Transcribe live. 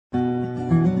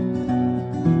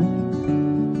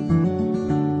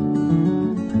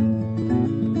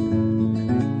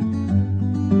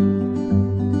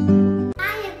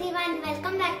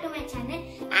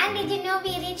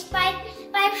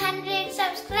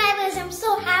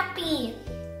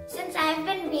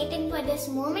for this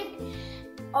moment.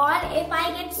 Or if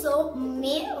I get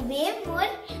way more,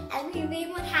 I'll be way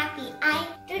more happy.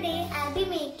 Today I'll be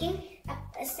making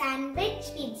a sandwich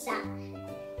pizza.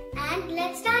 And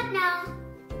let's start now.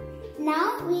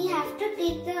 Now we have to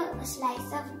take the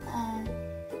slice of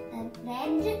bread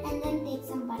and then take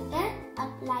some butter,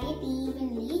 apply it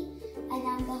evenly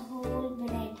around the whole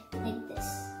bread like this.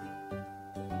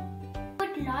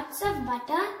 Put lots of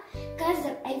butter, because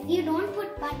if you don't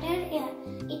put butter,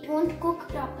 it won't cook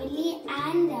properly,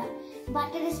 and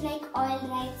butter is like oil,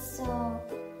 right? So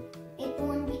it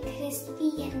won't be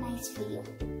crispy and nice for you.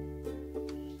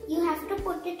 You have to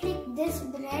put it like this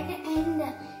bread, and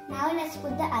now let's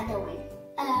put the other one.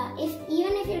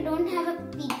 Even if you don't have a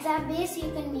pizza base,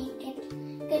 you can make it.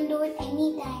 You can do it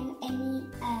anytime,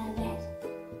 anywhere.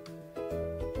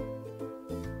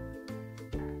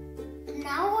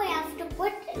 Now we have to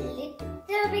put a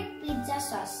little bit pizza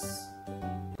sauce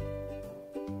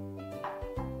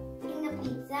in the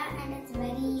pizza, and it's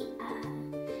very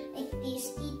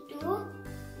tasty too.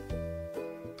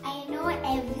 I know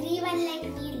everyone like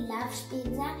me loves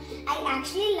pizza. I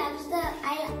actually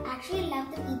love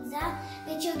the pizza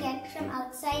which you get from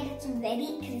outside. It's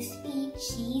very crispy,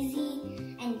 cheesy,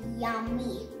 and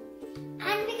yummy.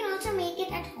 And we can also make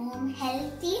it at home,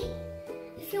 healthy.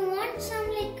 If you want some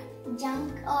like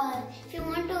junk, or if you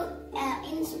want to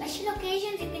in special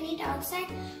occasions, you can eat outside.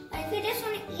 Or if you just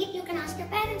want to eat, you can ask your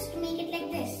parents to make it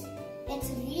like this. It's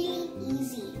really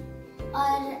easy.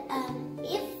 Or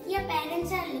if your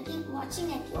parents are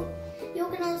watching at you, you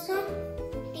can also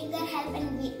take their help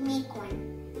and make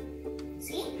one.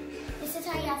 See, this is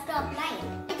how you have to apply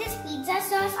it. It is pizza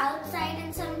sauce outside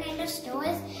in some kind of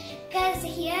stores, because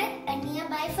here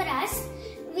nearby for us,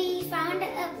 we found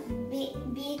a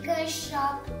baker's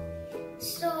shop.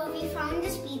 So we found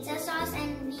this pizza sauce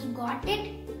and we got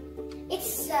it.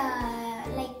 It's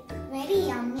like very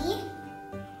yummy.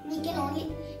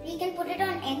 We can put it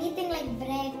on anything like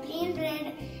bread, plain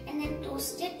bread, and then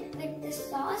toast it with the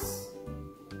sauce.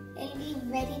 It'll be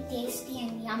very tasty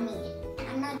and yummy.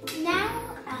 Now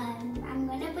I'm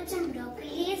gonna put some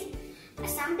broccolis.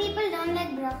 Some people don't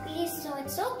like broccoli, so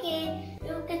it's okay.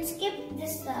 You can skip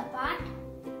this part,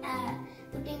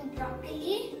 putting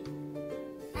broccoli.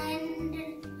 And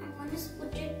I'm gonna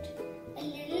put it a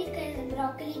little because the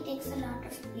broccoli takes a lot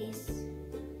of place.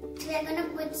 So we're gonna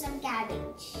put some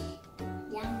cabbage.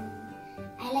 Yum.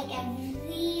 I like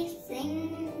every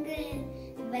single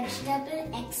vegetable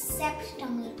except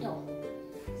tomato.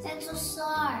 That's so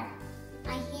sour.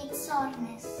 I hate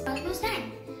sourness. Almost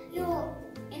done.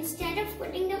 Instead of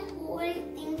putting the whole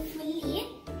thing fully,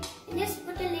 you just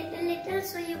put a little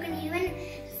so you can even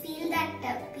feel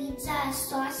that pizza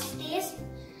sauce taste.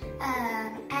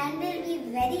 And it'll be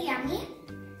very yummy.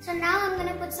 So now I'm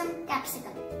gonna put some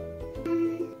capsicum.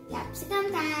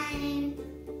 Capsicum time.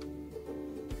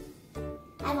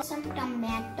 I want some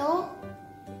tomato.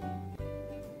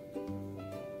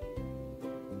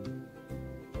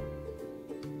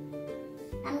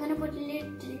 I'm gonna put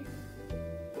little.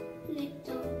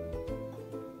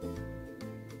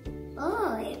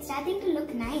 Oh, it's starting to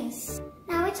look nice.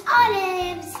 Now it's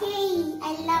olives. Yay!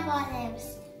 I love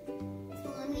olives.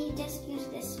 So let me just use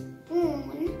this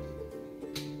spoon.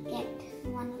 Get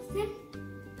one of them.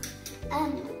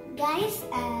 Guys,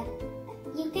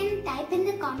 you can type in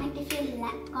the comments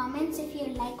if you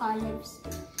like olives.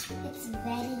 It's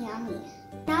very yummy.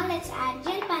 Now let's add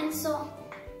gel panso.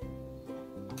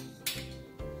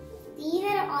 These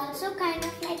are also kind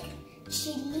of like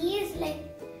chilies.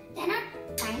 They're not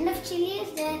kind of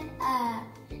chilies. They're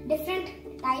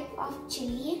different type of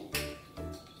chili.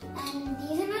 And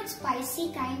these are not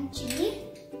spicy kind chili.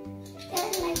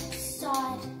 They're like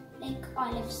sour, like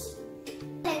olives.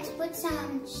 Let's put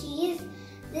some cheese.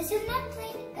 This is not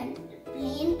like a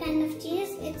plain kind of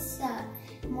cheese. It's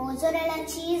mozzarella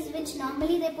cheese, which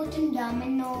normally they put in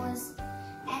Domino's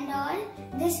and all.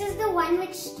 This is the one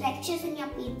which stretches in your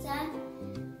pizza,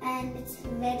 and it's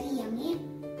very yummy.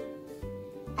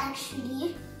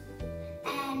 Actually,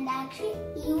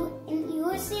 in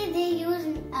USA they use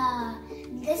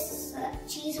this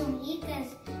cheese only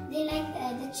because they like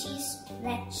the cheese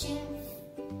stretching,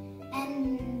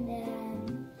 and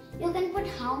you can put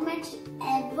how much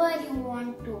ever you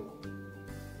want to,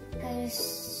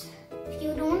 because if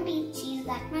you don't eat cheese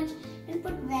that much, you can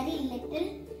put very little.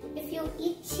 If you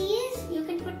eat cheese, you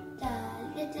can put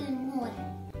little more.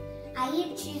 I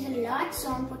eat cheese a lot,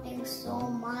 so I'm putting so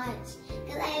much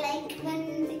because I like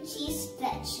when the cheese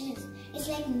stretches. It's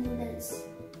like noodles.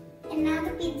 And now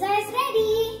the pizza is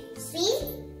ready. See?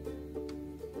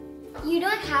 You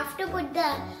don't have to put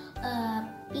the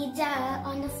pizza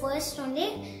on the first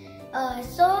only.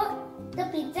 So the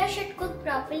pizza should cook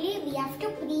properly. We have to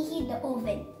preheat the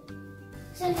oven.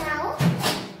 So now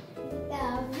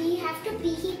we have to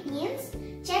preheat means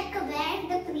check where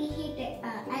the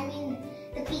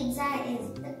the pizza is.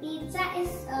 The pizza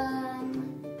is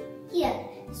here.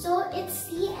 So it's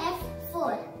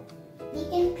CF4. We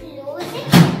can close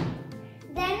it.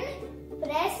 Then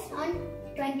press on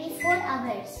 24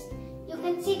 hours. You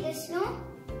can see this, no?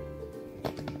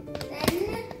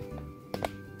 Then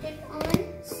click on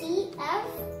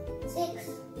CF6,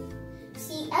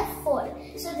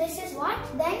 CF4. So this is what?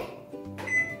 Then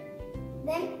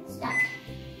start.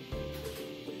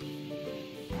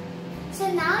 So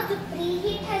now the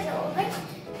preheat has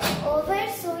over,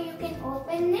 so you can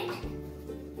open it.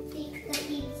 Take the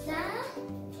pizza.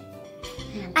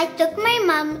 I took my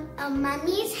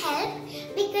mummy's help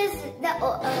because the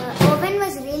oven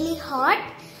was really hot.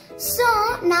 So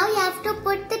now you have to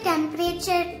put the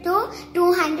temperature to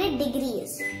 200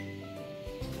 degrees.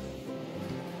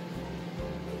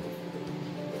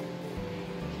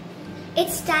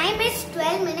 Its time is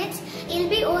 12 minutes. It'll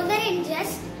be over in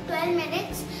just 12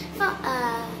 minutes.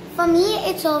 For me,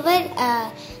 it's over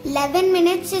 11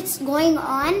 minutes. It's going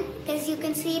on because you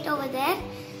can see it over there.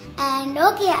 And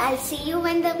okay, I'll see you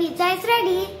when the pizza is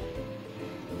ready.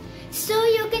 So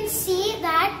you can see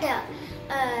that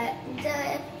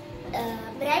the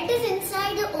bread is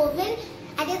inside the oven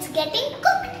and it's getting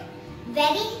cooked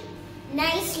very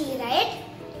nicely, right?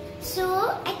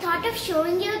 So I thought of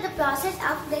showing you the process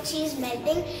of the cheese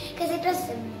melting because it was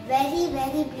very,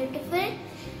 very beautiful.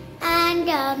 And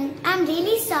I'm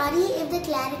really sorry if the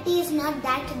clarity is not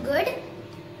that good.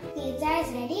 Pizza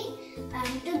is ready.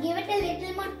 To give it a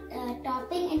little more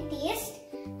topping and taste,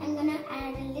 I'm gonna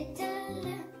add a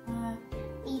little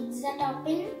pizza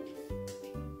topping.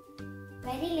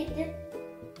 Very little,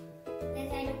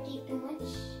 because I don't eat too much.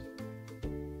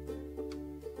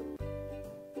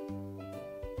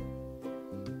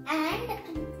 And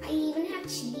I even have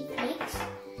chili flakes.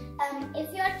 If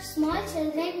you're small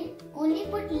children, only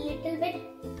put a little bit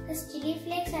because chili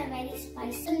flakes are very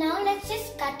spicy. So now let's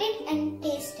just cut it and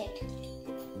taste it.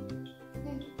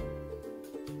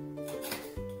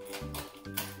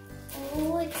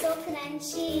 Oh, it's so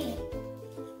crunchy.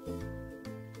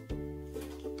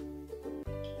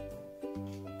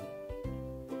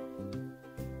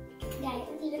 Guys,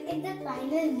 look at the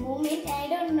final moment. I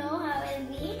don't know how it will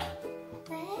be,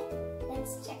 but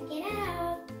let's check it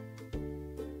out.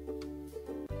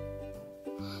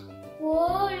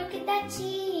 Whoa, look at that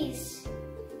cheese.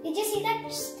 Did you see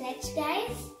that stretch,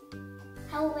 guys?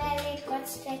 How well it got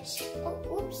stretched. Oh,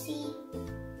 oopsie.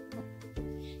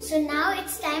 So now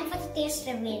it's time for the taste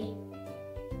reveal.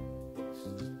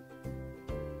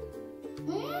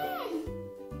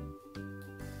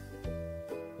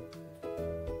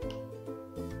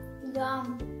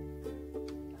 Yum.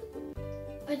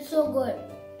 It's so good.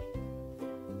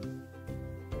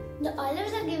 The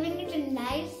olives are giving it a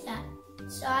nice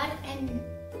sour and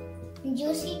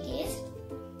juicy taste.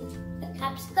 The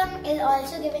capsicum is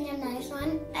also giving a nice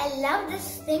one. I love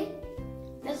this thing.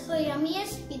 It's the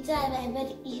yummiest pizza I've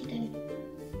ever eaten.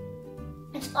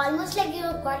 It's almost like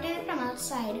you've gotten it from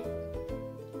outside.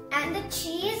 And the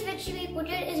cheese which we put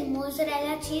it is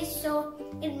mozzarella cheese, so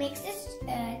it makes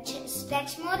it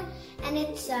stretch more and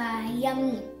it's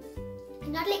yummy.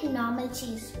 Not like normal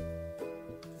cheese.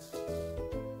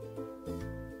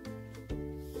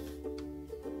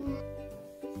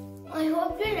 I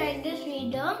hope you like this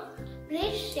video.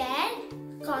 Please share,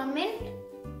 comment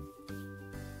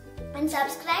and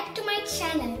subscribe to my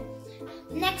channel.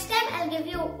 Next time I'll give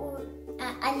you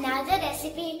another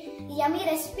recipe, yummy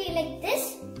recipe like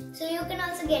this, so you can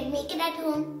also make it at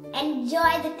home.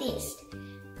 Enjoy the taste.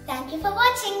 Thank you for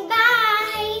watching.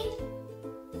 Bye.